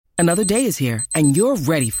Another day is here, and you're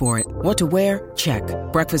ready for it. What to wear? Check.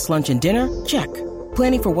 Breakfast, lunch, and dinner? Check.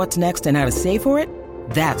 Planning for what's next and how to save for it?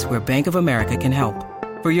 That's where Bank of America can help.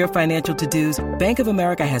 For your financial to-dos, Bank of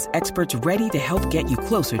America has experts ready to help get you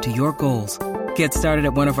closer to your goals. Get started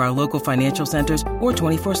at one of our local financial centers or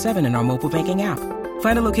 24/7 in our mobile banking app.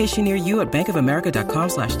 Find a location near you at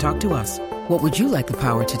bankofamerica.com/talktous. What would you like the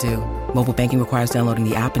power to do? Mobile banking requires downloading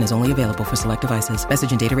the app and is only available for select devices.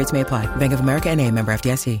 Message and data rates may apply. Bank of America N.A., member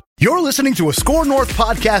FDIC. You're listening to a Score North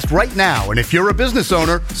podcast right now, and if you're a business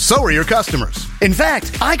owner, so are your customers. In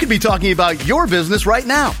fact, I could be talking about your business right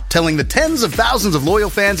now, telling the tens of thousands of loyal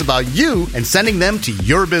fans about you and sending them to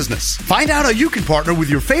your business. Find out how you can partner with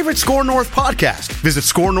your favorite Score North podcast. Visit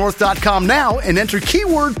scorenorth.com now and enter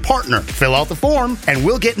keyword partner. Fill out the form, and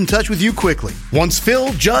we'll get in touch with you quickly. Once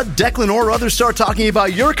Phil, Judd, Declan, or others start talking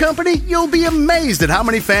about your company, you'll be amazed at how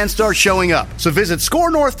many fans start showing up. So visit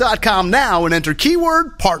scorenorth.com now and enter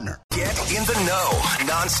keyword partner. Get in the know.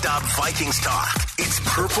 Non-stop Vikings talk. It's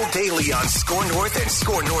Purple Daily on Score North and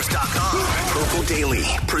scorenorth.com. Purple Daily,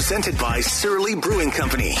 presented by Surly Brewing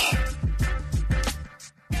Company.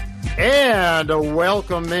 And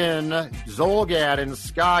welcome in Zolgad and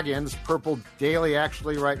Scoggins. Purple Daily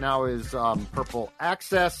actually right now is Purple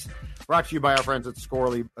Access. Brought to you by our friends at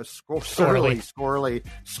Scorley. Scorley.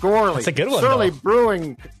 That's a good one, Surly though.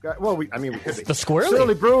 Brewing. Well, we could be. The Squirrely.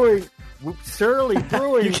 Surly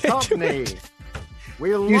Brewing Company.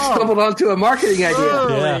 You stumbled onto a marketing idea.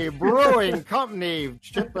 Surly Brewing Company.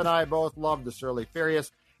 Chip and I both love the Surly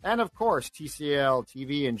Furious. And, of course, TCL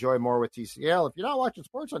TV. Enjoy more with TCL. If you're not watching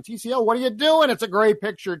sports on TCL, what are you doing? It's a great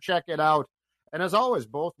picture. Check it out. And, as always,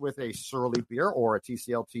 both with a Surly beer or a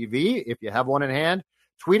TCL TV, if you have one in hand.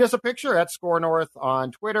 Tweet us a picture at Score North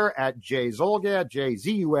on Twitter at JZulgad,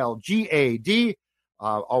 JZULGAD.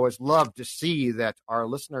 Always love to see that our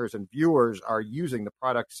listeners and viewers are using the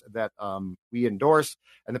products that we endorse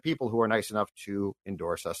and the people who are nice enough to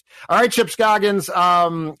endorse us. All right, Chip Scoggins,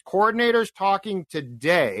 coordinators talking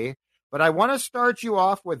today, but I want to start you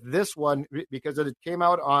off with this one because it came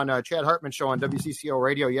out on Chad Hartman's show on WCCO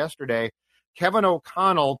Radio yesterday. Kevin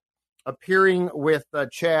O'Connell appearing with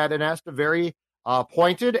Chad and asked a very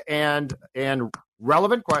pointed and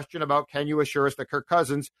relevant question about, can you assure us that Kirk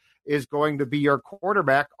Cousins is going to be your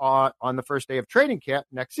quarterback on the first day of training camp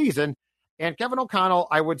next season? And Kevin O'Connell,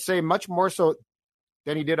 I would say much more so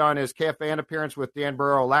than he did on his KFAN appearance with Dan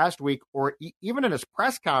Burrow last week, or even in his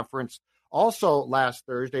press conference also last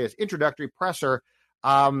Thursday, his introductory presser,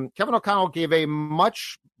 Kevin O'Connell gave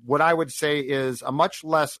what I would say is a much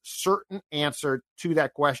less certain answer to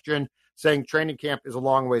that question, saying training camp is a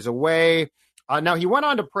long ways away. Now, he went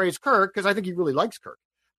on to praise Kirk because I think he really likes Kirk.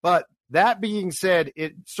 But that being said,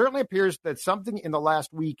 it certainly appears that something in the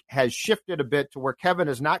last week has shifted a bit to where Kevin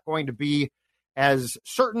is not going to be as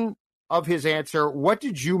certain of his answer. What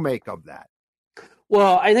did you make of that?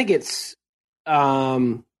 Well, I think it's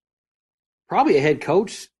probably a head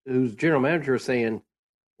coach who's general manager saying,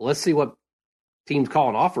 let's see what teams call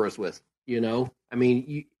and offer us with. I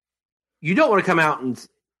mean, you don't want to come out and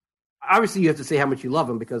obviously you have to say how much you love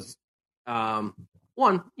him because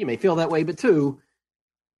one, you may feel that way, but two,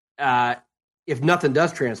 if nothing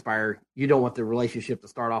does transpire, you don't want the relationship to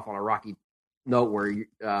start off on a rocky note where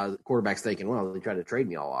the quarterback's thinking, well, they tried to trade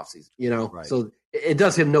me all offseason, Right. So it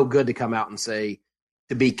does him no good to come out and say,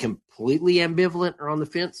 to be completely ambivalent or on the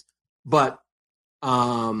fence, but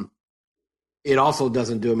it also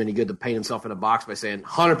doesn't do him any good to paint himself in a box by saying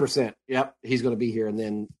 100%, yep, he's going to be here, and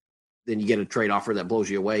then you get a trade offer that blows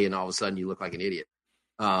you away, and all of a sudden you look like an idiot.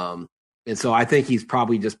 And so I think he's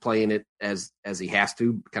probably just playing it as he has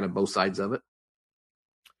to, kind of both sides of it.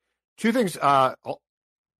 Two things on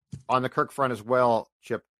the Kirk front as well,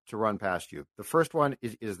 Chip, to run past you. The first one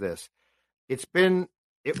is this. It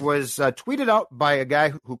was tweeted out by a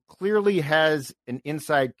guy who clearly has an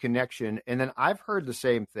inside connection, and then I've heard the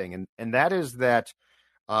same thing, and that is that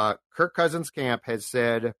Kirk Cousins' camp has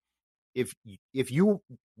said if you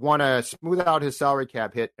want to smooth out his salary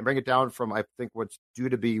cap hit and bring it down from, I think, what's due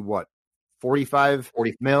to be, 45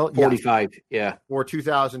 mil? 45, yeah. For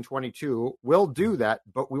 2022. We'll do that,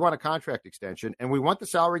 but we want a contract extension, and we want the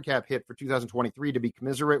salary cap hit for 2023 to be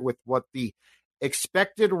commensurate with what the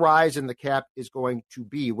expected rise in the cap is going to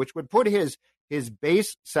be, which would put his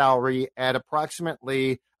base salary at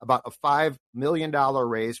approximately about a $5 million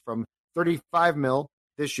raise from 35 mil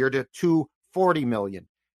this year to $240 million.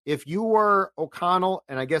 If you were O'Connell,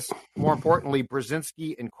 and I guess more importantly,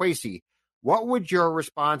 Brzezinski and Kwesi, what would your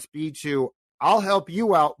response be to, I'll help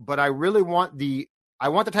you out, but I really want the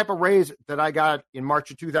type of raise that I got in March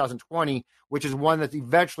of 2020, which is one that's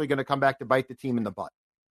eventually going to come back to bite the team in the butt?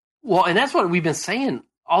 Well, and that's what we've been saying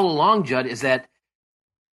all along, Judd, is that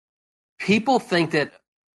people think that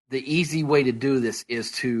the easy way to do this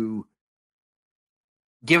is to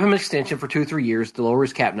give him an extension for 2-3 years to lower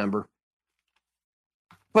his cap number.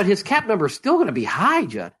 But his cap number is still going to be high,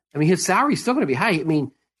 Judd. I mean, his salary is still going to be high. I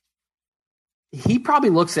mean, he probably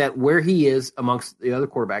looks at where he is amongst the other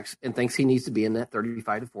quarterbacks and thinks he needs to be in that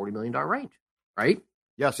 $35 to $40 million range, right?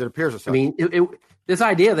 Yes, it appears as such. I mean, this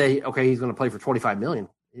idea that he's going to play for $25 million,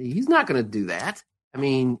 he's not going to do that. I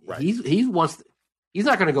mean, right. he's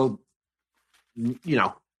not going to go,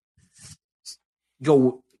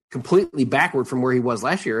 go completely backward from where he was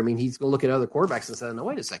last year. I mean, he's going to look at other quarterbacks and say, "No,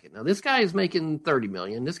 wait a second. Now this guy is making $30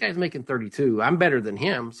 million. This guy's making $32. I'm better than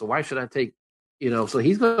him, so why should I take?" So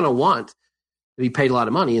he's going to want to be paid a lot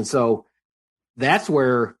of money, and so that's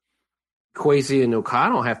where Kwesi and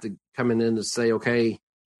O'Connell have to come in and say, "Okay,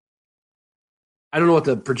 I don't know what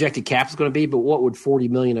the projected cap is going to be, but what would $40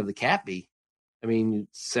 million of the cap be? I mean,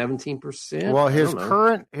 17%." Well, his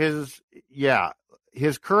current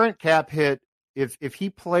cap hit, if he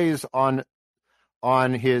plays on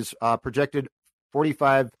his projected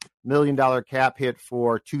 $45 million cap hit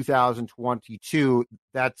for 2022,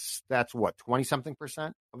 that's what,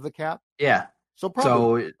 20-something% of the cap? Yeah. So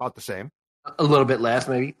probably about the same. A little bit less,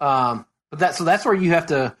 maybe. But that's where you have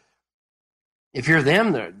to. If you're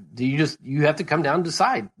them, you have to come down and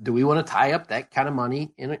decide: do we want to tie up that kind of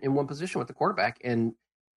money in one position with the quarterback? And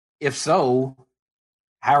if so,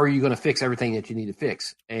 how are you going to fix everything that you need to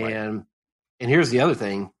fix? And here's the other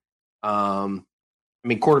thing: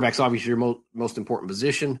 quarterback's obviously your most important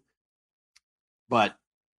position, but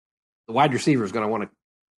the wide receiver is going to want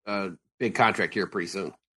a big contract here pretty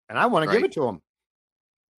soon, and I want to give it to him.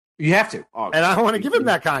 You have to, and I want to give him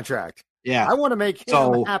that contract. Yeah, I want to make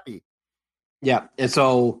him happy. Yeah, and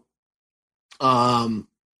so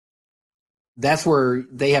that's where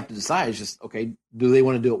they have to decide. It's just, okay, do they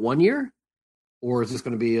want to do it 1 year, or is this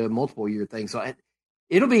going to be a multiple year thing? So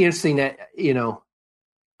it'll be interesting that,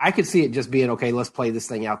 I could see it just being, okay, let's play this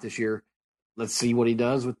thing out this year. Let's see what he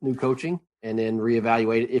does with new coaching and then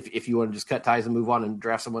reevaluate it if you want to just cut ties and move on and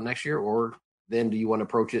draft someone next year, or then do you want to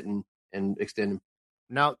approach it and extend him?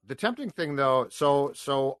 Now, the tempting thing, though,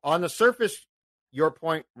 so on the surface, your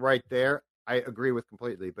point right there, I agree with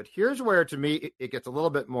completely. But here's where, to me, it gets a little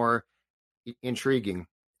bit more intriguing.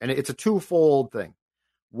 And it's a twofold thing.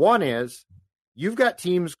 One is you've got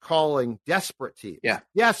teams calling desperate teams. Yeah.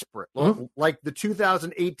 Desperate. Mm-hmm. Like the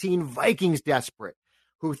 2018 Vikings desperate,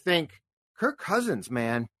 who think, Kirk Cousins,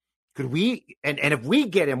 man, could we – and if we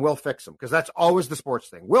get him, we'll fix him, because that's always the sports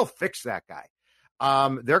thing. We'll fix that guy.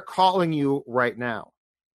 They're calling you right now.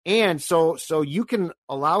 And so you can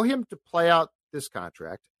allow him to play out this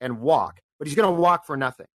contract and walk, but he's going to walk for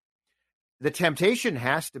nothing. The temptation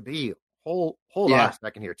has to be, hold on a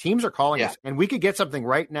second here. Teams are calling us, and we could get something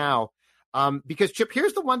right now. Because, Chip,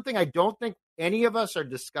 here's the one thing I don't think any of us are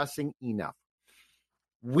discussing enough.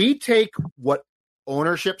 We take what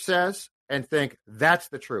ownership says and think that's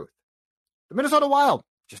the truth. The Minnesota Wild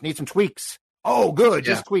just need some tweaks. Oh, good,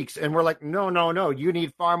 just tweaks. And we're like, no, you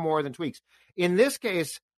need far more than tweaks. In this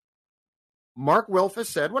case, Mark Wilf has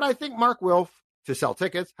said what I think Mark Wilf, to sell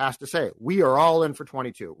tickets, has to say. We are all in for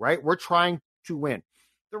 22, right? We're trying to win.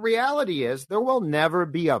 The reality is there will never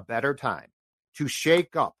be a better time to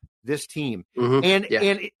shake up this team.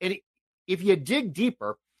 Mm-hmm. And if you dig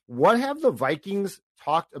deeper, what have the Vikings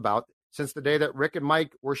talked about since the day that Rick and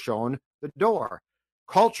Mike were shown the door?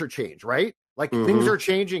 Culture change, right? Like things are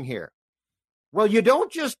changing here. Well, you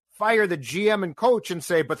don't just fire the GM and coach and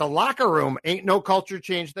say, but the locker room ain't no culture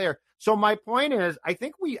change there. So my point is, I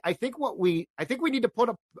think we need to put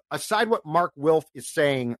aside what Mark Wilf is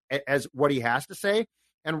saying as what he has to say,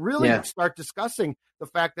 and really start discussing the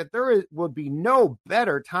fact that would be no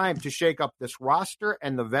better time to shake up this roster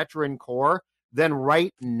and the veteran core than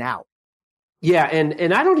right now. Yeah,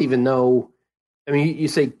 and I don't even know. I mean, you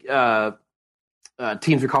say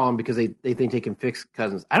teams are calling because they think they can fix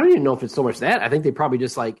Cousins. I don't even know if it's so much that. I think they probably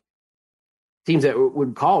just like teams that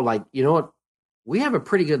would call, like, you know what, we have a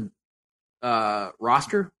pretty good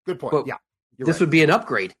roster. Good point. Yeah, this would be an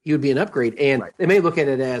upgrade. He would be an upgrade, and they may look at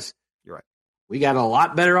it as, you're right, we got a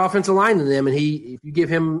lot better offensive line than them, and if you give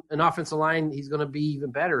him an offensive line, he's going to be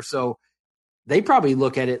even better. So they probably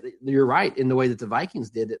look at it, you're right, in the way that the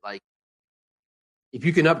Vikings did it. Like, if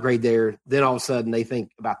you can upgrade there, then all of a sudden they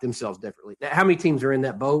think about themselves differently. Now, how many teams are in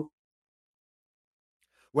that boat?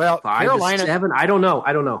 Well, 5 to 7? I don't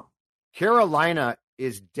know. Carolina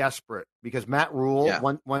is desperate because Matt Rule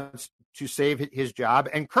wants to save his job,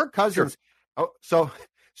 and Kirk Cousins. Sure.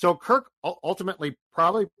 So Kirk ultimately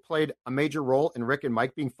probably played a major role in Rick and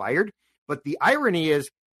Mike being fired. But the irony is,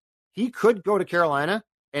 he could go to Carolina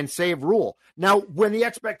and save Rule. Now, when the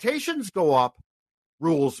expectations go up,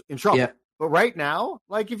 Rule's in trouble. Yeah. But right now,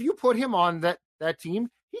 like if you put him on that team,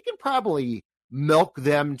 he can probably milk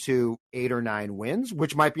them to 8 or 9 wins,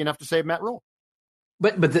 which might be enough to save Matt Rule.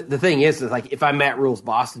 But the thing is like if I'm Matt Rule's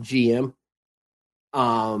boss, the GM,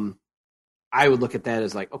 I would look at that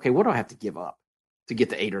as like, okay, what do I have to give up to get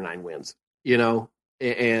to 8 or 9 wins? You know,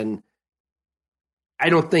 and I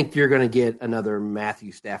don't think you're going to get another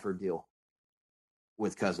Matthew Stafford deal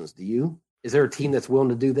with Cousins. Do you? Is there a team that's willing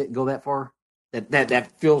to do that, go that far?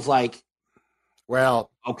 That feels like, well,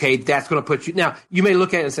 okay, that's going to put you. Now, you may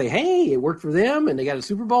look at it and say, hey, it worked for them and they got a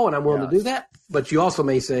Super Bowl and I'm willing to do that. But you also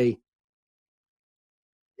may say,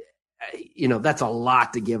 you know, that's a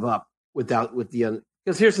lot to give up with the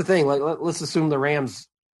because here's the thing, like let's assume the Rams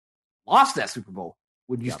lost that Super Bowl.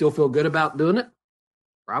 Would you still feel good about doing it?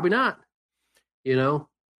 Probably not. You know.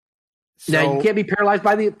 So, now you can't be paralyzed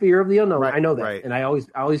by the fear of the unknown. Right, I know that, right. And I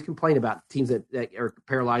always complain about teams that are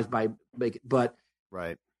paralyzed by but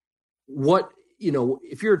right. What, you know,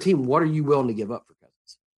 if you're a team, what are you willing to give up for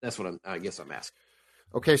Cousins? That's what I guess I'm asking.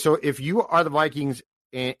 Okay, so if you are the Vikings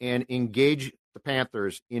and engage the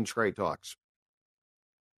Panthers in trade talks,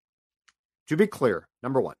 to be clear,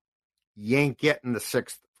 number one, you ain't getting the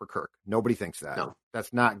 6th for Kirk. Nobody thinks that. No.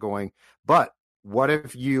 That's not going. But what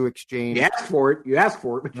if you exchange? You ask for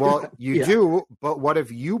it. Well, you do. But what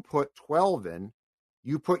if you put 12 in?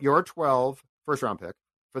 You put your 12 first-round pick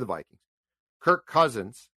for the Vikings. Kirk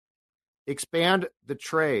Cousins, expand the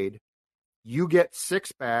trade. You get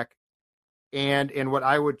 6 back. And what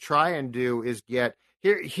I would try and do is get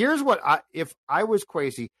here's what if I was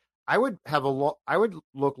Kwesi, I would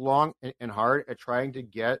look long and hard at trying to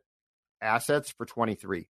get assets for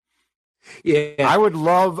 23. Yeah, I would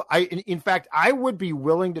love. In fact, I would be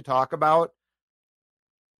willing to talk about.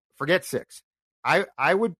 Forget 6.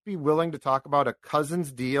 I would be willing to talk about a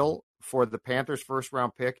Cousins deal for the Panthers'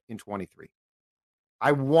 first-round pick in 23.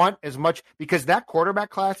 I want as much because that quarterback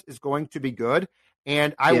class is going to be good,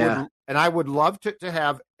 and I would love to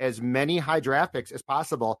have as many high draft picks as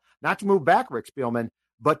possible. Not to move back, Rick Spielman,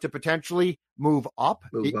 but to potentially move up.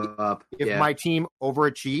 If my team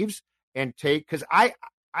overachieves and take because I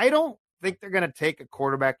don't think they're going to take a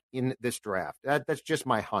quarterback in this draft. That's just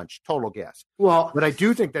my hunch, total guess. Well, but I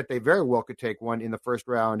do think that they very well could take one in the first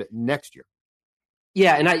round next year.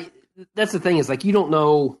 Yeah, and that's the thing is like you don't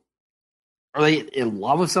know. Are they in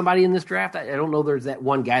love with somebody in this draft? I don't know. There's that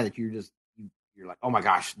one guy that you're like, oh my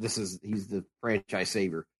gosh, he's the franchise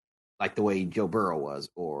savior, like the way Joe Burrow was,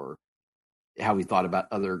 or how we thought about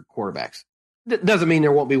other quarterbacks. That doesn't mean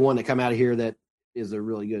there won't be one that come out of here that is a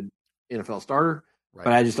really good NFL starter, right.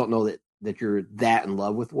 But I just don't know that you're that in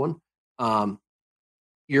love with one.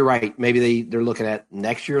 You're right. Maybe they're looking at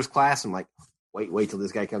next year's class and like, wait till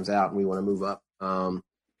this guy comes out and we want to move up.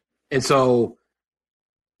 And so,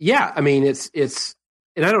 yeah, I mean, it's,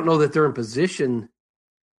 and I don't know that they're in position,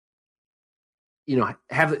 you know,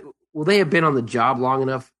 will they have been on the job long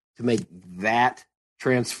enough to make that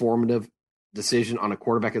transformative decision on a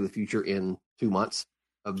quarterback of the future in 2 months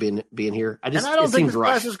of being here? I don't think this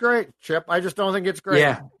class is great, Chip. I just don't think it's great.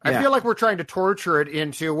 Yeah. I feel like we're trying to torture it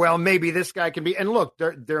into, well, maybe this guy can be, and look,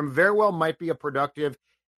 there very well might be a productive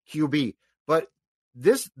QB, but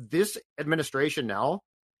this administration now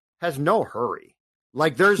has no hurry.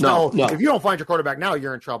 Like there's no. If you don't find your quarterback now,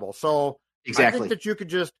 you're in trouble. So exactly. I think that you could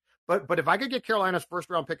just, but if I could get Carolina's first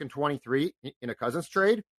round pick in 23 in a Cousins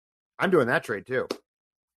trade, I'm doing that trade too.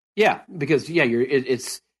 Yeah, because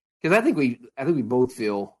it's because I think we both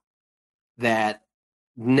feel that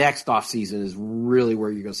next offseason is really where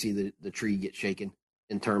you're going to see the tree get shaken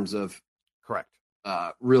in terms of correct.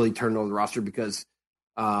 Really turning over the roster because,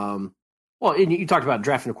 and you talked about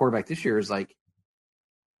drafting a quarterback this year is like.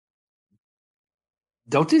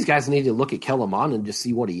 Don't these guys need to look at Kellen Mond and just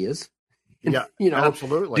see what he is? Yeah,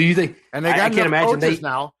 absolutely. Do you think? And they got I can't imagine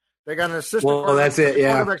now. They got an assistant. Well, that's it.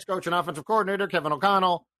 Yeah, quarterbacks coach and offensive coordinator Kevin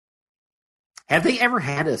O'Connell. Have they ever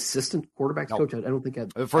had an assistant quarterbacks coach? I don't think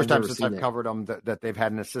the first time since I've covered them that they've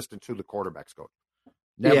had an assistant to the quarterbacks coach.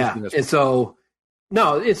 And so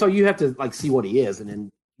you have to like see what he is and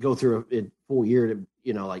then go through a full year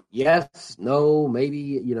to like yes, no,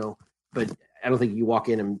 maybe but I don't think you walk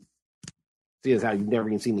in and. See as how you've never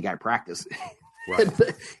even seen the guy practice, right?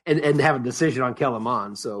 and have a decision on Kellen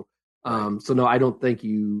Mond. So, so no, I don't think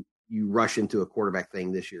you rush into a quarterback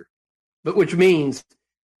thing this year, but which means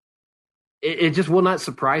it just will not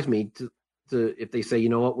surprise me to if they say, you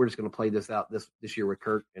know what, we're just going to play this out this year with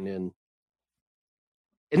Kirk, and then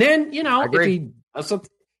if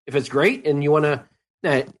it's great and you want to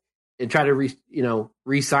and try to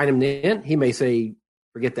re-sign him, then he may say,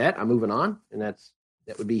 forget that, I'm moving on, and that's.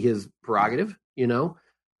 that would be his prerogative, you know.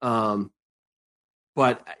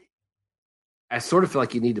 But I sort of feel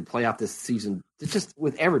like you need to play out this season just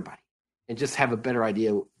with everybody and just have a better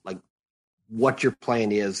idea, like what your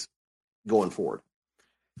plan is going forward.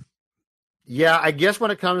 Yeah, I guess when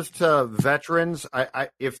it comes to veterans, I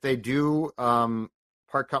if they do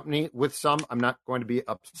part company with some, I'm not going to be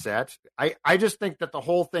upset. I just think that the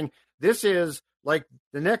whole thing, this is like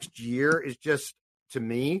the next year is just, to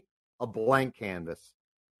me, a blank canvas.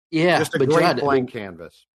 Yeah, just a great blank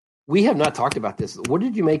canvas. We have not talked about this. What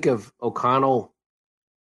did you make of O'Connell?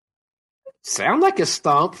 Sound like a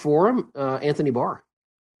stomp for him, Anthony Barr.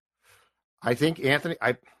 I think Anthony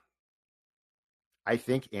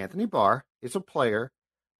Barr is a player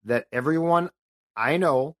that everyone I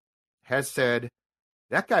know has said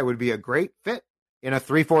that guy would be a great fit in a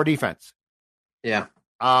 3-4 defense. Yeah.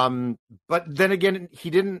 But then again, he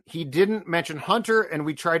didn't mention Hunter, and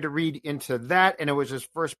we tried to read into that, and it was his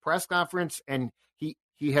first press conference, and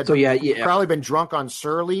he had probably been drunk on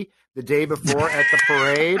Surly the day before at the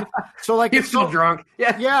parade. So like he's still drunk.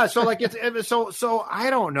 Yeah. Yeah. So like so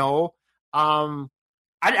I don't know. I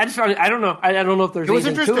just found it, I don't know. I don't know if there's it was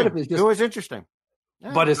interesting. To it. It was interesting.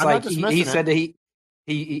 Yeah, but it's like he said that he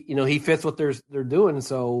you know, he fits what they're doing.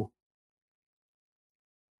 So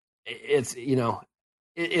it's, you know,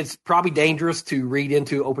 it's probably dangerous to read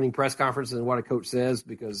into opening press conference and what a coach says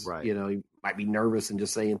because, you know, he might be nervous and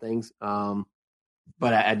just saying things.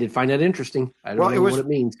 But I did find that interesting. I don't know what it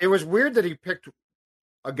means. It was weird that he picked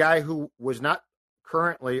a guy who was not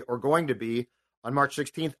currently or going to be on March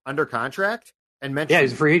 16th under contract and mentioned. Yeah,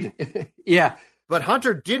 he's a free agent. Yeah. But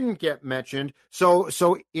Hunter didn't get mentioned. So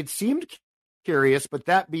it seemed curious. But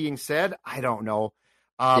that being said, I don't know.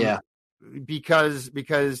 Because,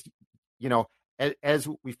 you know, as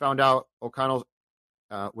we found out, O'Connell,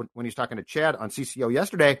 when he's talking to Chad on CCO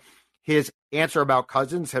yesterday, his answer about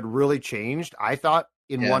Cousins had really changed, I thought,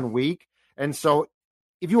 in 1 week. And so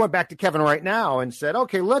if you went back to Kevin right now and said,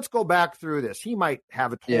 okay, let's go back through this, he might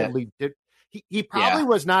have a totally he probably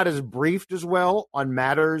was not as briefed as well on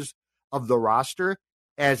matters of the roster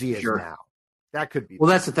as he is now. That could be. Well,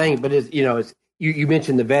 that's the thing. But you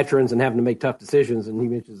mentioned the veterans and having to make tough decisions, and he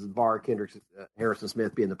mentions Barr, Kendricks, Harrison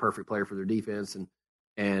Smith being the perfect player for their defense,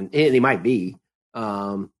 and he might be.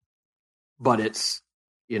 But it's,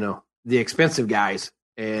 you know, the expensive guys,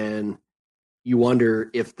 and you wonder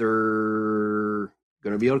if they're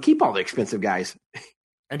going to be able to keep all the expensive guys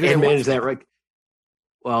and manage that right.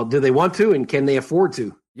 Well, do they want to, and can they afford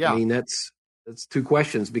to? Yeah, I mean that's two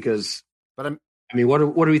questions because. But I mean, what do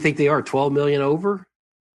we think they are? 12 million over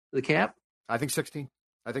the cap? I think 16.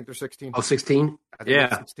 I think they're 16. Oh, 16?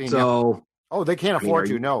 Yeah. 16, so, they can't afford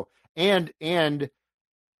to. No, and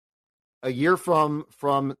a year from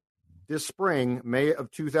this spring, May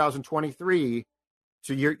of 2023,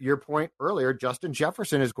 to your point earlier, Justin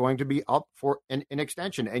Jefferson is going to be up for an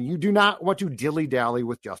extension, and you do not want to dilly-dally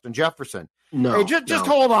with Justin Jefferson. No. Hey, just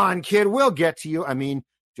hold on, kid. We'll get to you. I mean,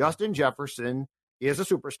 Justin Jefferson is a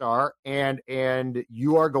superstar, and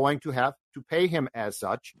you are going to have to pay him as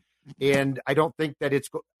such. And I don't think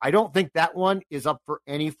that one is up for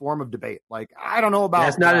any form of debate. Like, I don't know about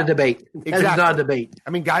that's not a debate. Exactly. That's not a debate. I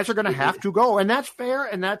mean, guys are going to have to go, and that's fair,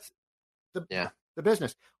 and that's the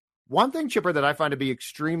business. One thing, Chipper, that I find to be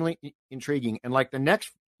extremely intriguing, and like the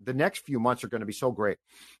next few months are going to be so great,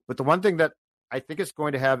 but the one thing that I think is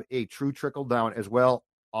going to have a true trickle down as well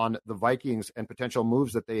on the Vikings and potential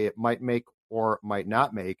moves that they might make or might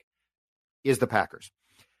not make is the Packers.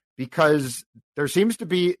 Because there seems to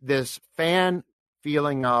be this fan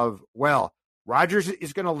feeling of, well, Rodgers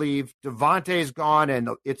is going to leave, Devontae's gone, and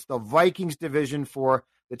it's the Vikings division for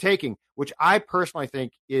the taking, which I personally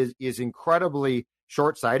think is incredibly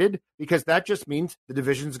short-sighted because that just means the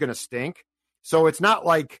division's going to stink. So it's not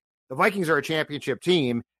like the Vikings are a championship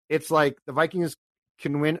team. It's like the Vikings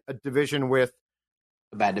can win a division with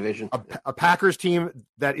a bad division, a Packers team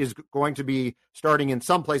that is going to be starting in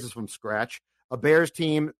some places from scratch, a Bears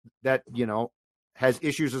team that, you know, has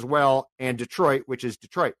issues as well, and Detroit, which is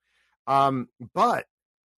Detroit. But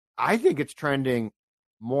I think it's trending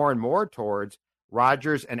more and more towards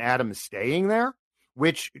Rodgers and Adams staying there,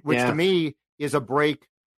 which to me is a break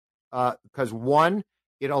because, one,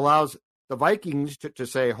 it allows the Vikings to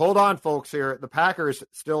say, hold on, folks, here. The Packers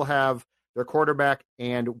still have their quarterback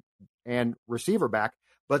and receiver back.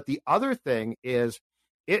 But the other thing is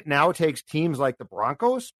it now takes teams like the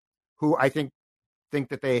Broncos, who I think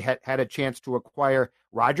that they had a chance to acquire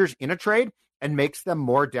Rodgers in a trade, and makes them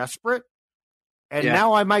more desperate. And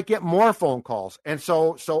now I might get more phone calls. And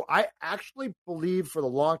so I actually believe for the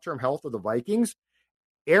long-term health of the Vikings,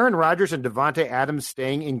 Aaron Rodgers and Devontae Adams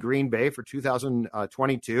staying in Green Bay for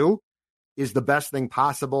 2022 is the best thing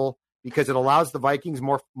possible because it allows the Vikings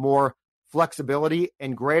more flexibility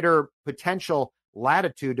and greater potential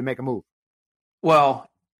latitude to make a move. Well,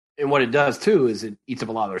 and what it does too is it eats up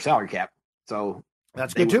a lot of their salary cap. So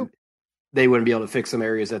that's good too. They wouldn't be able to fix some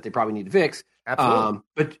areas that they probably need to fix.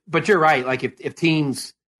 Absolutely. But you're right. Like if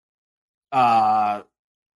teams, those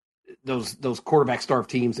quarterback starved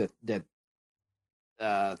teams that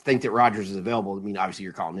think that Rodgers is available, I mean, obviously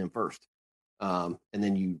you're calling him first, and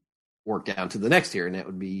then you work down to the next tier, and that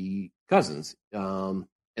would be Cousins. And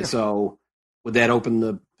so would that open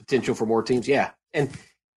the potential for more teams? Yeah, and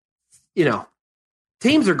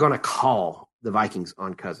teams are going to call the Vikings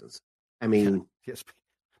on Cousins. I mean, yes.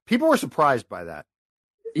 People were surprised by that.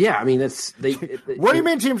 Yeah, I mean what do you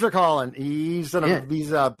mean teams are calling? He's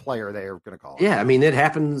a player they are going to call. Yeah, I mean it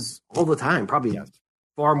happens all the time. Probably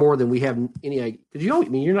far more than we have any. Because I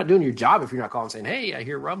mean you're not doing your job if you're not calling saying, "Hey, I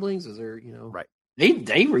hear rumblings." Is there right?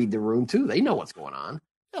 They read the room too. They know what's going on.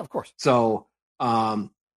 Yeah, of course. So,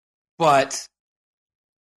 but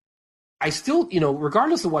I still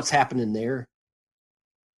regardless of what's happening there,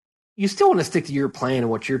 you still want to stick to your plan and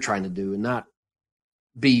what you're trying to do, and not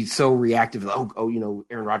be so reactive. Aaron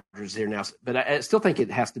Rodgers is here now. But I still think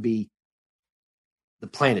it has to be the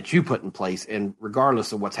plan that you put in place, and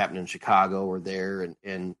regardless of what's happening in Chicago or there,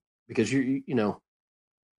 and because you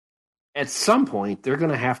at some point they're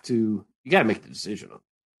going to have to. You got to make the decision on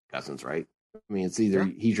Cousins, right? I mean, it's either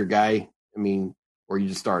he's your guy. I mean, or you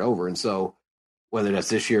just start over. And so, whether that's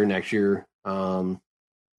this year, next year. In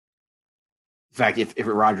fact, if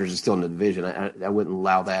Rodgers is still in the division, I wouldn't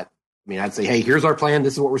allow that. I mean, I'd say, hey, here's our plan.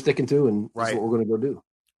 This is what we're sticking to, and this is what we're going to go do.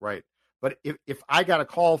 Right. But if I got a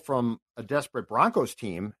call from a desperate Broncos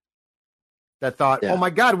team that thought, oh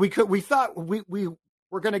my God, we thought we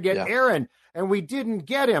were going to get Aaron and we didn't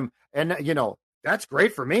get him, and that's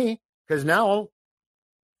great for me because now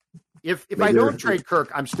if I don't trade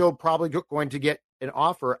Kirk, I'm still probably going to get an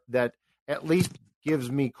offer that at least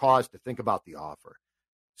gives me cause to think about the offer.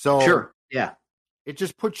 So sure, yeah, it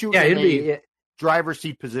just puts you in a driver's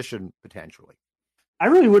seat position potentially. I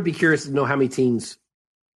really would be curious to know how many teams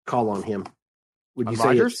call on him. Would you say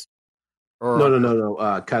Rodgers?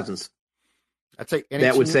 No, Cousins. I'd say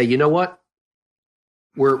that would say, you know what,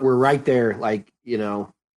 we're right there, like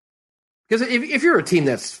because if you're a team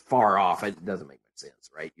that's far off, it doesn't make much sense,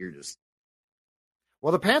 right? You're just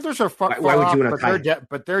the Panthers are far off,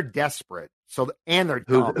 but they're desperate. So and they're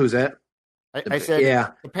dumb. Who's that? I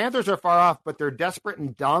said, the Panthers are far off, but they're desperate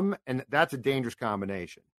and dumb, and that's a dangerous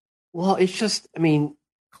combination. Well, it's just, I mean,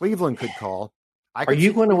 Cleveland could call. Are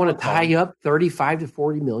you going to want to tie up $35 to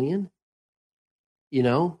 $40 million?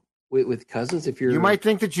 With Cousins, you might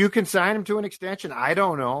think that you can sign him to an extension. I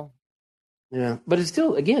don't know. Yeah, but it's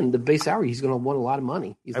still, again, the base salary. He's going to want a lot of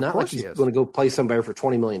money. He's not like he's going to go play somebody for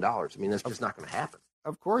 $20 million. I mean, that's just not going to happen.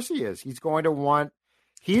 Of course he is. He's going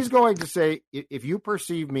to say, if you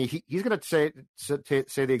perceive me, he's going to say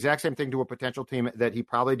the exact same thing to a potential team that he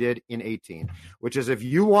probably did in 2018, which is if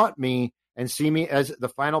you want me and see me as the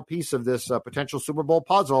final piece of this potential Super Bowl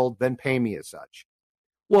puzzle, then pay me as such.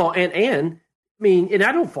 Well, and I mean, and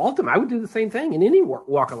I don't fault him. I would do the same thing in any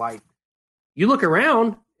walk of life. You look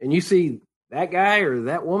around and you see that guy or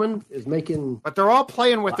that woman is making. But they're all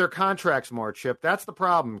playing with their contracts more, Chip. That's the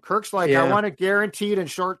problem. Kirk's like, I want it guaranteed and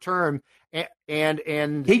short term. And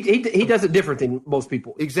he does it different than most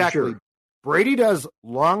people. Exactly. Sure. Brady does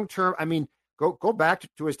long term. I mean, go back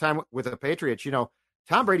to his time with the Patriots.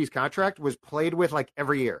 Tom Brady's contract was played with like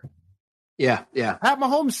every year. Yeah. Pat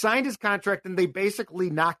Mahomes signed his contract and they basically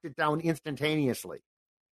knocked it down instantaneously.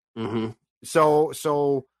 Mm-hmm.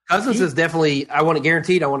 So Cousins is definitely, I want it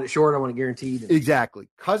guaranteed. I want it short. I want it guaranteed. Exactly.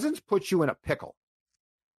 Cousins puts you in a pickle.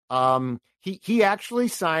 He actually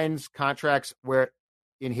signs contracts where,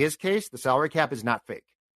 in his case, the salary cap is not fake.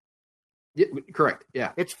 Yeah, correct.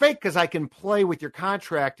 Yeah. It's fake because I can play with your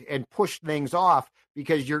contract and push things off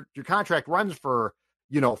because your contract runs for,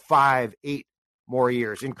 5-8 more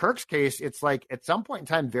years. In Kirk's case, it's like at some point in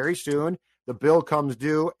time, very soon, the bill comes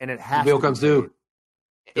due and it has to. The bill comes due.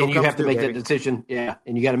 And you have to make that decision. Yeah.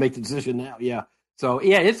 And you got to make the decision now. Yeah. So,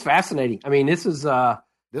 yeah, it's fascinating. I mean, this is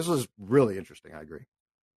really interesting. I agree.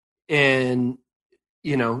 And,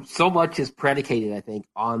 so much is predicated, I think,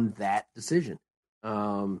 on that decision.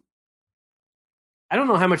 I don't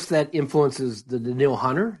know how much that influences the Danielle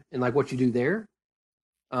Hunter and like what you do there.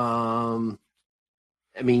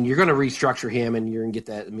 I mean, you're going to restructure him and you're going to get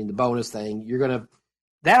that. I mean, the bonus thing,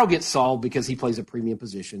 that'll get solved because he plays a premium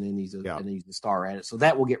position and he's a star at it. So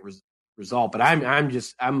that will get resolved. But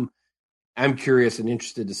I'm I'm curious and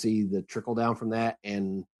interested to see the trickle down from that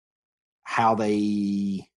and how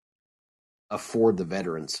they afford the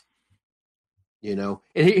veterans. And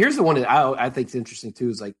here's the one that I think is interesting too.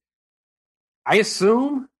 Is like, I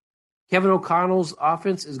assume Kevin O'Connell's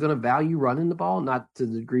offense is going to value running the ball, not to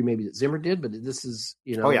the degree maybe that Zimmer did, but this is,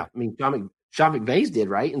 I mean, Sean McVay's did,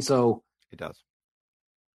 right? And so it does.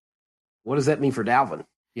 What does that mean for Dalvin?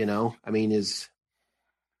 I mean,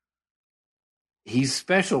 he's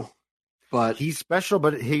special, but he's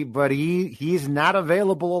not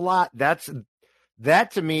available a lot.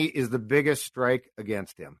 That to me is the biggest strike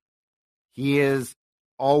against him. He is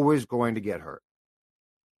always going to get hurt.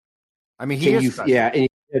 I mean, he is special. And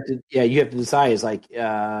you have to decide. Is like,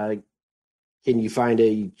 can you find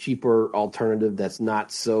a cheaper alternative that's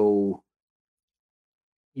not so?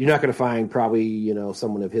 You're not going to find probably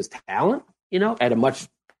someone of his talent at a much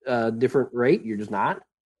different rate. You're just not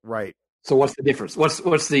right. So what's the difference? What's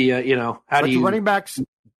the how do you running backs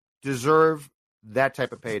deserve that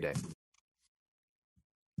type of payday?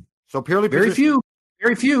 So purely very few.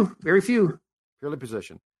 Purely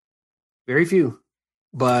position. Very few,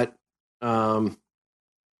 but they're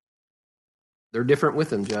different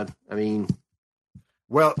with him, Judd. I mean,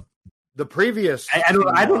 well, the previous I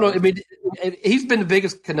don't know. I mean, he's been the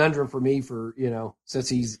biggest conundrum for me for since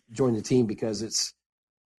he's joined the team, because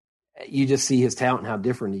you just see his talent and how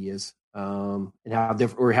different he is, and how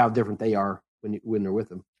different they are when they're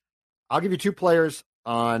with him. I'll give you two players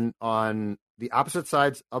on the opposite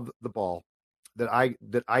sides of the ball that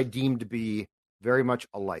I deem to be very much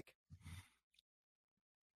alike,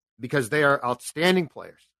 because they are outstanding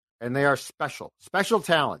players and they are special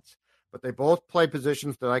talents, but they both play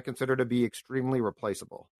positions that I consider to be extremely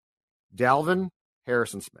replaceable. Dalvin,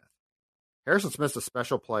 Harrison Smith. Harrison Smith's a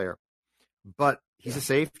special player, but he's a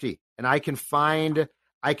safety, and I can find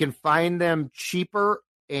them cheaper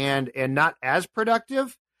and not as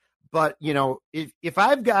productive. But if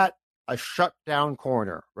I've got a shutdown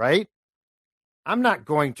corner, right, I'm not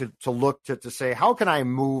going to look to say, how can I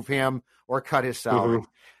move him or cut his salary?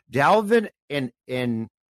 Mm-hmm. Dalvin and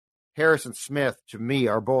Harrison Smith, to me,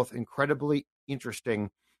 are both incredibly interesting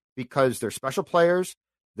because they're special players.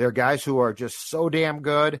 They're guys who are just so damn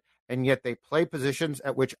good, and yet they play positions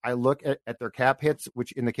at which I look at their cap hits,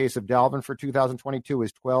 which in the case of Dalvin for 2022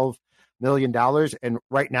 is $12 million. And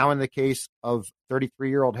right now in the case of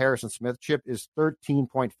 33-year-old Harrison Smith, Chip, is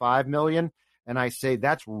 $13.5 million. And I say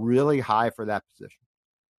that's really high for that position.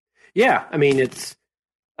 Yeah, I mean, it's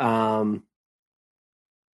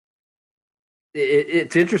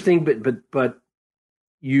it's interesting, but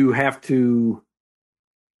you have to.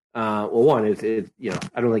 One,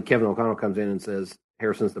 I don't think Kevin O'Connell comes in and says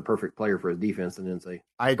Harrison's the perfect player for his defense, and then say,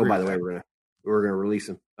 "I agree." Oh, by the way, we're gonna release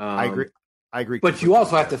him. I agree. But you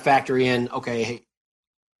also have to factor in, okay,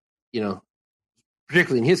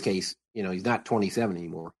 particularly in his case, he's not 27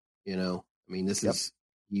 anymore. I mean, this is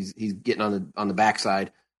he's getting on the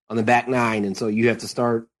backside, on the back nine, and so you have to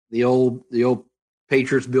start the old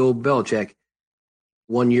Patriots Bill Belichick,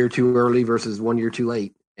 1 year too early versus 1 year too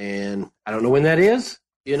late, and I don't know when that is.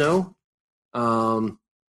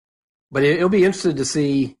 But it'll be interesting to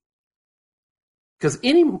see, because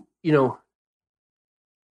I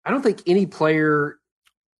don't think any player,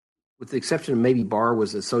 with the exception of maybe Barr,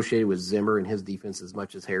 was associated with Zimmer and his defense as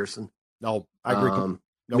much as Harrison. No, I agree.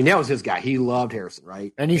 I mean, that was his guy. He loved Harrison,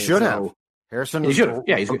 right? And he should have. Harrison is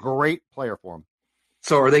a great player for him.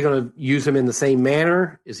 So are they going to use him in the same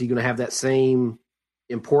manner? Is he going to have that same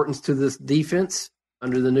importance to this defense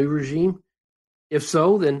under the new regime? If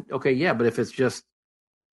so, then okay, yeah. But if it's just,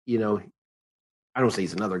 I don't say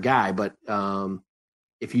he's another guy, but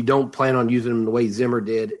if you don't plan on using him the way Zimmer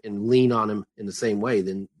did and lean on him in the same way,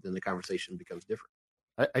 then the conversation becomes different.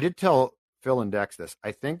 I did tell Phil and Dex this.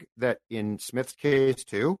 I think that in Smith's case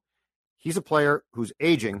too, he's a player who's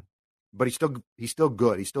aging, but he's still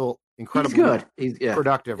good. He's still incredibly good. He's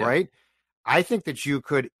productive, right? I think that you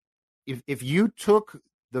could, if you took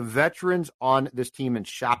the veterans on this team and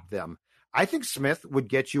shopped them, I think Smith would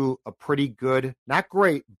get you a pretty good, not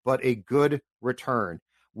great, but a good return.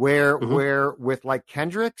 Where with like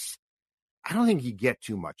Kendricks, I don't think you get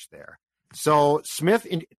too much there. So Smith,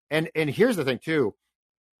 and here's the thing too,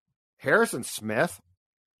 Harrison Smith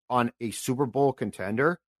on a Super Bowl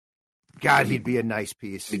contender, God, he'd be a nice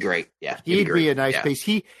piece. Be great, yeah. He'd be a nice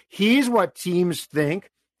piece. He's what teams think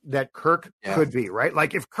that Kirk could be, right?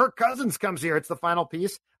 Like if Kirk Cousins comes here, it's the final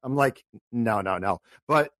piece. I'm like, no.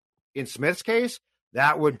 But in Smith's case,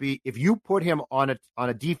 that would be, if you put him on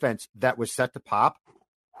a defense that was set to pop,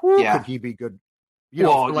 could he be good?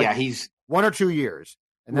 He's 1 or 2 years,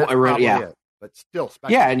 and that's probably it. But still,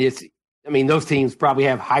 special. Yeah, and I mean, those teams probably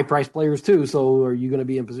have high-priced players too. So, are you going to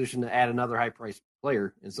be in position to add another high-priced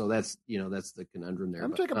player? And so that's the conundrum there.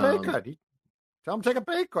 Take a pay cut. Tell him take a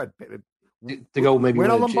pay cut to go maybe win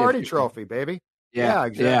a Lombardi Trophy, baby. Yeah,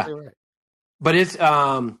 exactly right. But it's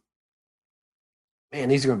man,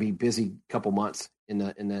 these are going to be busy couple months in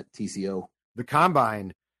that TCO. The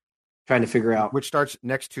combine, trying to figure out, which starts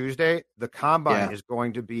next Tuesday. The combine is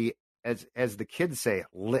going to be, as the kids say,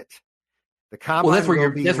 lit. The combine. Well, that's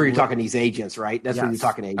where you're talking these agents, right? That's where you're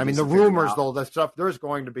talking agents. I mean, the rumors, though, the stuff there's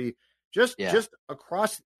going to be just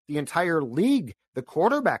across the entire league. The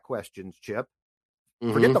quarterback questions, Chip.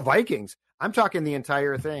 Mm-hmm. Forget the Vikings. I'm talking the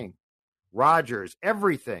entire thing. Rodgers,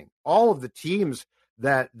 everything, all of the teams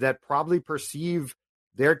that probably perceive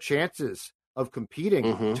their chances of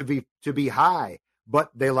competing to be high, but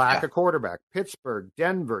they lack a quarterback. Pittsburgh,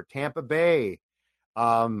 Denver, Tampa Bay.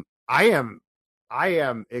 I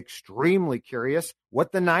am extremely curious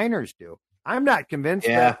what the Niners do. I'm not convinced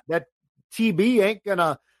that TB ain't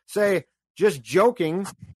gonna say, just joking,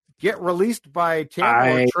 get released by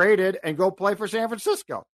Tampa or traded and go play for San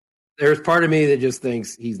Francisco. There's part of me that just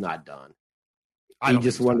thinks he's not done.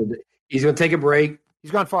 He's going to take a break.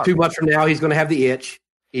 He's gone far. 2 months from now, he's going to have the itch.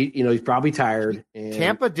 He's probably tired. And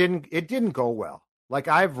Tampa didn't go well. Like,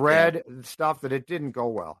 I've read stuff that it didn't go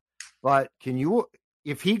well. But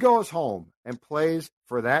if he goes home and plays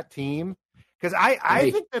for that team, because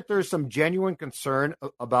I think that there's some genuine concern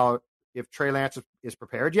about if Trey Lance is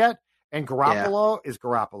prepared yet, and Garoppolo is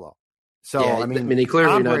Garoppolo. So, I mean, he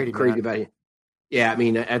clearly not crazy about it. Yeah, I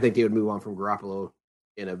mean, I think they would move on from Garoppolo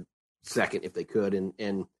in a second if they could. And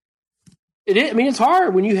it is, I mean, it's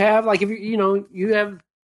hard when you have, like, if you have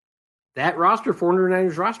that roster,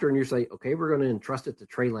 499ers roster, and you're saying, okay, we're going to entrust it to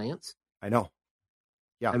Trey Lance. I know.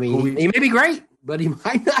 Yeah. I mean, he may be great, but he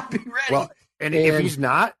might not be ready. Well, and if he's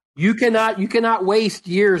not, you cannot waste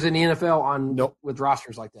years in the NFL with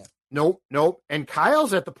rosters like that. Nope. And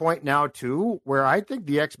Kyle's at the point now, too, where I think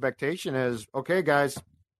the expectation is, okay, guys,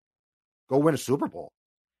 go win a Super Bowl.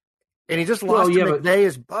 And he just lost to McVay,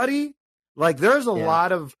 his buddy. Like, there's a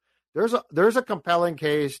lot of there's a compelling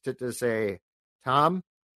case to say, Tom,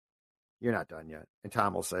 you're not done yet. And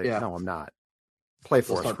Tom will say, no, I'm not. Play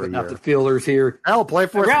for us for a year. The fielders here. I'll play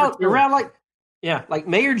for us around like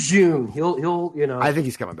May or June. He'll I think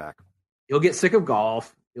he's coming back. He'll get sick of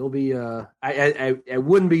golf. He'll be I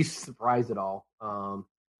wouldn't be surprised at all.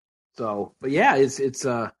 But yeah, it's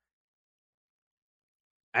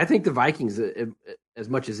I think the Vikings, as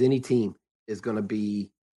much as any team, is going to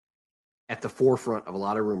be at the forefront of a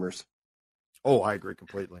lot of rumors. Oh, I agree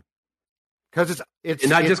completely. Because it's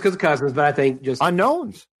not just because of Cousins, but I think just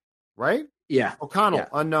unknowns, right? Yeah, O'Connell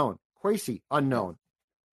unknown, Kwesi unknown,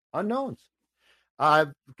 unknowns.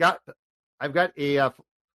 I've got a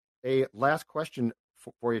last question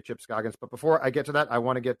for you, Chip Scoggins. But before I get to that, I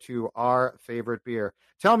want to get to our favorite beer.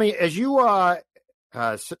 Tell me, as you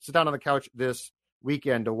sit down on the couch this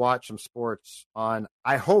weekend to watch some sports on,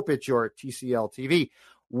 I hope it's your TCL TV.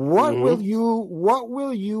 What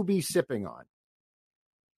will you be sipping on?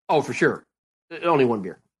 Oh, for sure. Only one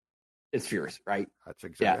beer. It's Furious, right? That's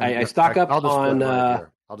exactly. Yeah, I stock up on.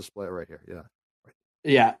 I'll display it right here. Yeah.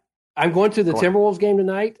 Yeah, I'm going to the Timberwolves game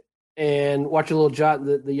tonight and watch a little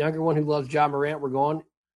the younger one who loves Ja Morant. We're going.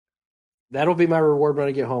 That'll be my reward when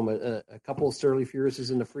I get home. A couple of Surly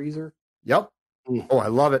Furiouses in the freezer. Yep. Oh, I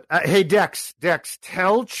love it. Hey, Dex,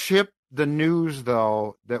 tell Chip the news,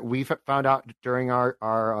 though, that we found out during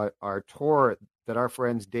our tour that our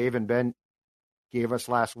friends Dave and Ben gave us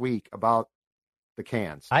last week about the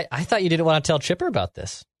cans. I thought you didn't want to tell Chipper about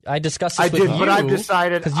this. I discussed this with you. But I've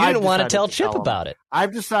decided because you didn't want to tell Chip about it.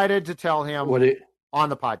 I've decided to tell him on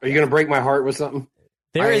the podcast. Are you going to break my heart with something?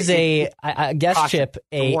 There is I guess, Chip,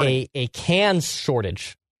 a can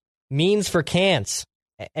shortage. Means for cans.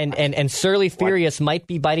 And Surly Furious might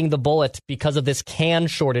be biting the bullet because of this can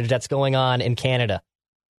shortage that's going on in Canada.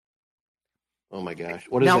 Oh my gosh!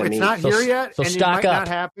 What does that mean? Now it's not here yet. So stock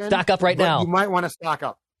up. Stock up right now. You might want to stock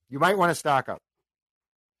up.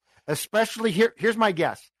 Especially here. Here's my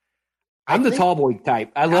guess. I'm the tall boy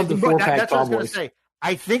type. I love the 4-pack tall boys. That's what I was going to say.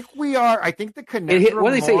 I think we are. I think the connection.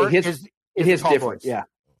 What do they say? It hits different. Yeah.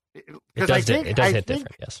 It does hit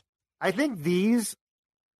different. Yes. I think these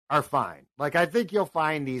are fine. Like, I think you'll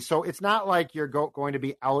find these. So it's not like you're going to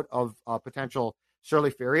be out of potential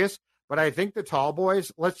Surly Furious. But I think the tall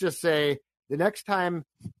boys, let's just say the next time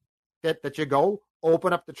that you go,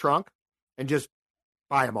 open up the trunk and just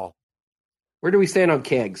buy them all. Where do we stand on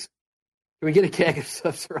kegs? Can we get a keg of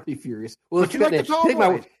stuff Surly Furious? Well, you like the tall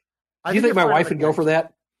boys. Do you think my wife would go for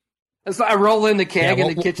that? So I roll in the keg in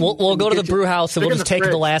the kitchen. We'll go to the brew house and Stick we'll in just the take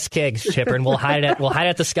fridge. the last kegs, Chipper, and we'll hide it. We'll hide it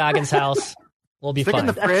at the Scoggins house. We'll be Stick fine. in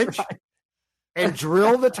the fridge and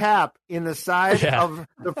drill the tap in the side of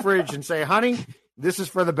the fridge and say, honey, this is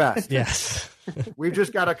for the best. Yes. We've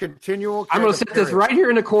just got a continual. I'm going to set this right here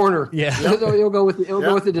in the corner. Yeah. You'll go with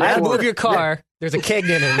the. I move your car. There's a keg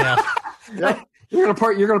in it now. Yep. You're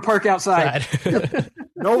going to park outside.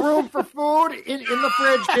 No room for food in the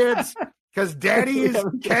fridge, kids, because Daddy's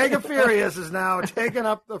Keg of Furious is now taking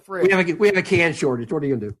up the fridge. We have a can shortage. What are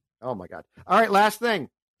you going to do? Oh my God! All right, last thing.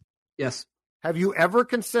 Yes. Have you ever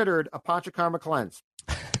considered a Panchakarma cleanse?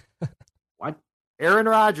 What? Aaron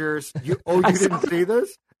Rodgers. You didn't see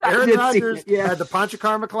this? Aaron did see Rodgers it, yeah. had the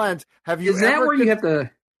Panchakarma cleanse. Have you? Is that ever where you have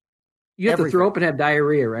to throw up and have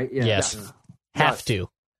diarrhea, right? Yeah. Yes. Yes. Have to.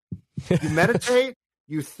 You meditate.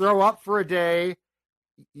 You throw up for a day.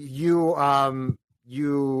 You.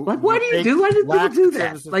 Like, why do you do? Why do people do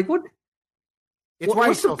that? Like, what? It's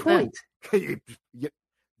what's the thin. point?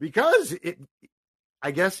 Because I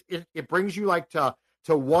guess it brings you like to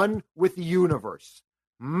one with the universe.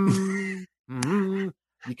 You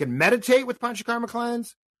can meditate with Panchakarma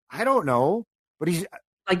cleanse. I don't know, but he's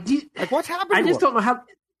like, what's happening? I just don't know how.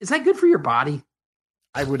 Is that good for your body?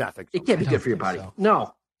 I would not think so. It can't be good for your body. So.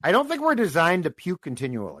 No. I don't think we're designed to puke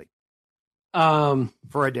continually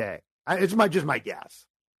for a day. It's just my guess.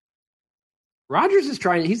 Rodgers is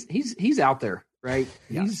trying. He's out there, right?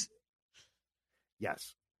 Yes.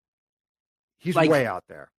 Yes. He's like, way out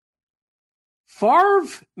there. Favre,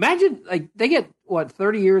 imagine like they get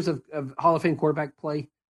 30 years of Hall of Fame quarterback play.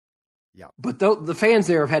 Yeah. But the fans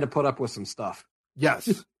there have had to put up with some stuff.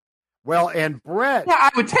 Yes. Well, and Brett. Yeah, I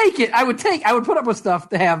would take it. I would put up with stuff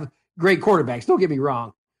to have great quarterbacks. Don't get me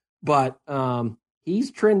wrong. But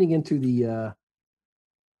he's trending into the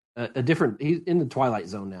a different. He's in the twilight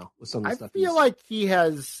zone now with some of the stuff. I feel like he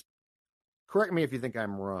has. Correct me if you think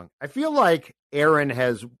I'm wrong. I feel like Aaron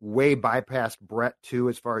has way bypassed Brett too,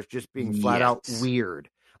 as far as just being flat out weird.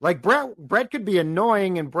 Like Brett could be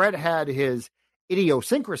annoying, and Brett had his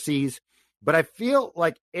idiosyncrasies, but I feel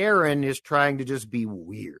like Aaron is trying to just be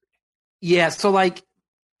weird. Yeah. So like,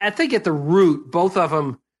 I think at the root, both of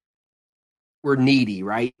them were needy,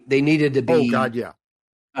 right? They needed to be. Oh God, yeah.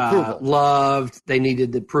 Loved. They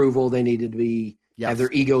needed the approval. They needed to be have Yes.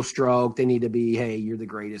 their ego stroked. They need to be, hey, you're the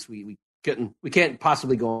greatest. We can't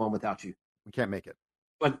possibly go on without you. We can't make it.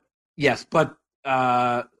 But yes, but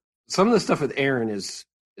some of the stuff with Aaron is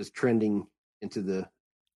trending into the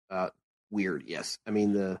weird. Yes, I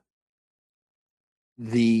mean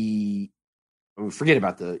forget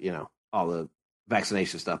about the all the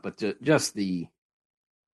vaccination stuff, but just the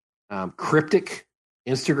cryptic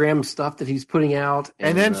Instagram stuff that he's putting out,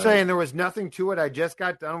 And then saying there was nothing to it. I just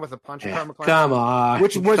got done with a Panchakarma cleanse. Come on,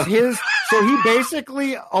 Which was his. So he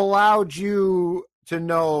basically allowed you to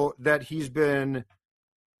know that he's been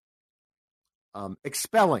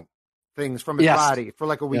expelling things from his body for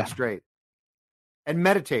like a week straight and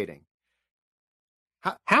meditating.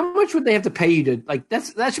 How much would they have to pay you to like?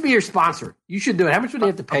 That should be your sponsor. You should do it. How much would they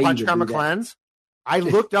have to pay you to do Panchakarma that? cleanse. I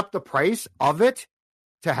looked up the price of it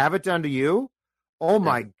to have it done to you. Oh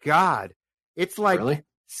my God. It's like Really?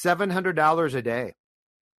 $700 a day.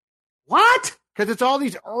 What? Because it's all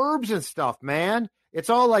these herbs and stuff, man. It's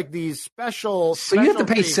all like these special. So you have to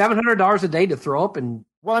pay specialty- $700 a day to throw up and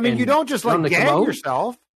Well, I mean, and you don't just run like the gang commode?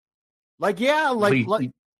 yourself. Like, yeah,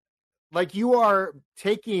 like you are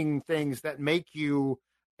taking things that make you,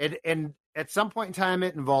 and at some point in time,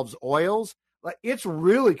 it involves oils. Like, it's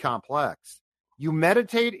really complex. You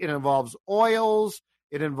meditate, it involves oils.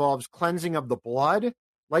 It involves cleansing of the blood.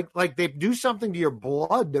 Like they do something to your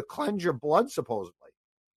blood to cleanse your blood, supposedly.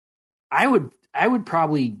 I would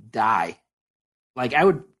probably die. Like I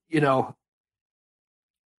would, it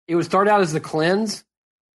would start out as the cleanse,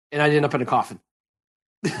 and I'd end up in a coffin.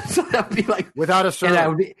 So that'd be like Without a and sermon. I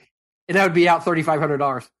would be out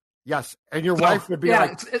 $3,500. Yes. And your wife would be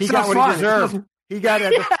like, it he got sounds what fun. he deserved. He got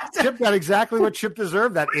it. Chip got exactly what Chip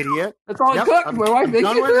deserved, that idiot. That's all Yep, it took. I'm My wife makes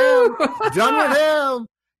done it with him. through. Done with him.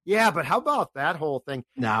 Yeah, but how about that whole thing?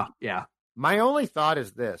 No, yeah. My only thought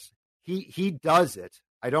is this. He does it.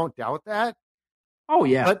 I don't doubt that. Oh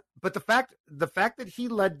yeah. But the fact that he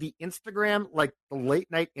led the Instagram, like the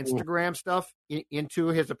late night Instagram stuff into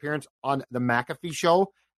his appearance on the McAfee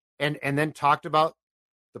show and then talked about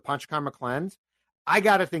the Panchakarma cleanse, I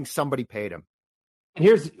got to think somebody paid him. And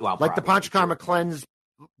here's Like the Panchakarma cleanse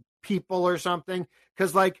people or something.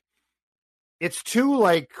 Because like it's too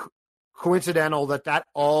like coincidental that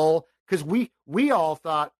all, because we all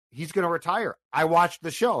thought he's going to retire. I watched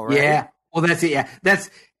the show, right? Yeah. Well, that's it. Yeah.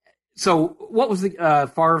 So what was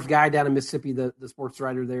the Favre's guy down in Mississippi, the sports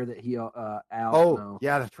writer there that he yeah,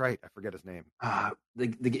 that's right. I forget his name.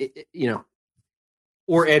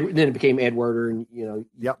 Or Ed, then it became Edward, and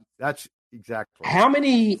Yep, that's exactly. How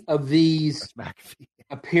many of these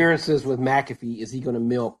appearances with McAfee is he going to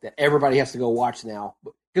milk that everybody has to go watch now?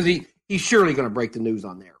 Because he's surely going to break the news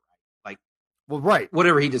on there, right? Right.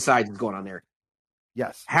 Whatever he decides is going on there.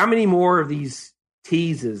 Yes. How many more of these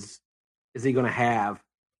teases is he going to have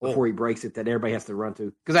before he breaks it that everybody has to run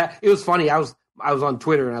to? Because it was funny. I was on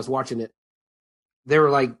Twitter and I was watching it. There were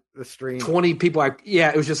like the stream 20 people.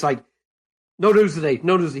 It was just like, no news today.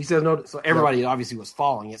 No news. He says no. So everybody obviously was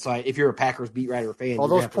following it. So if you're a Packers beat writer fan,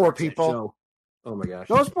 those poor people. Oh my gosh.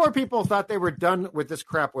 Those poor people thought they were done with this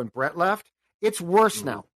crap when Brett left. It's worse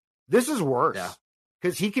now. This is worse. Yeah.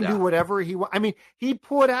 Because he can do whatever he wants. I mean, he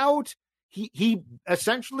put out, he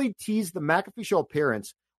essentially teased the McAfee Show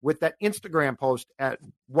appearance with that Instagram post at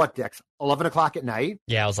what, Dex? 11 o'clock at night?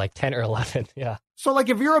 Yeah, it was like 10 or 11. Yeah. So, like,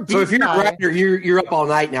 if you're a beat So if you're guy, a writer, you're up all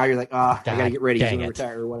night now. You're like, I got to get ready. He's going to it.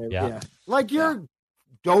 retire or whatever. Yeah. like you're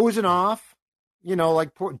dozing off,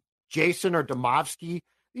 like poor Jason or Demovsky.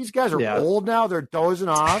 These guys are old now. They're dozing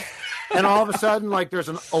off. And all of a sudden, like, there's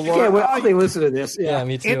an alert. Yeah, well, they listen to this. Yeah,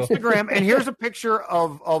 me too. Instagram, and here's a picture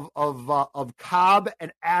of Cobb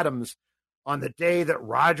and Adams on the day that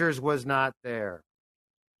Rodgers was not there.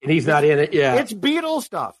 And he's not in it. Yeah. It's Beatles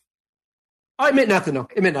stuff. Oh, it meant nothing, though.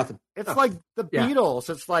 It meant nothing. It's like the Beatles.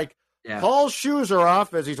 It's like Yeah. Paul's shoes are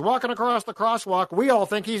off as he's walking across the crosswalk. We all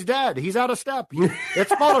think he's dead. He's out of step.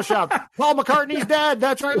 It's Photoshop. Paul McCartney's dead.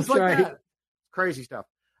 That's right. It's That's like right. that. Crazy stuff.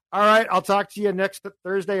 All right. I'll talk to you next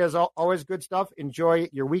Thursday. As always, good stuff. Enjoy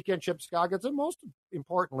your weekend, Chip Scoggins. And most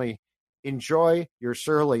importantly, enjoy your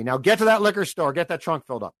Surly. Now get to that liquor store. Get that trunk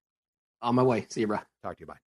filled up. On my way. See you, bro. Talk to you. Bye.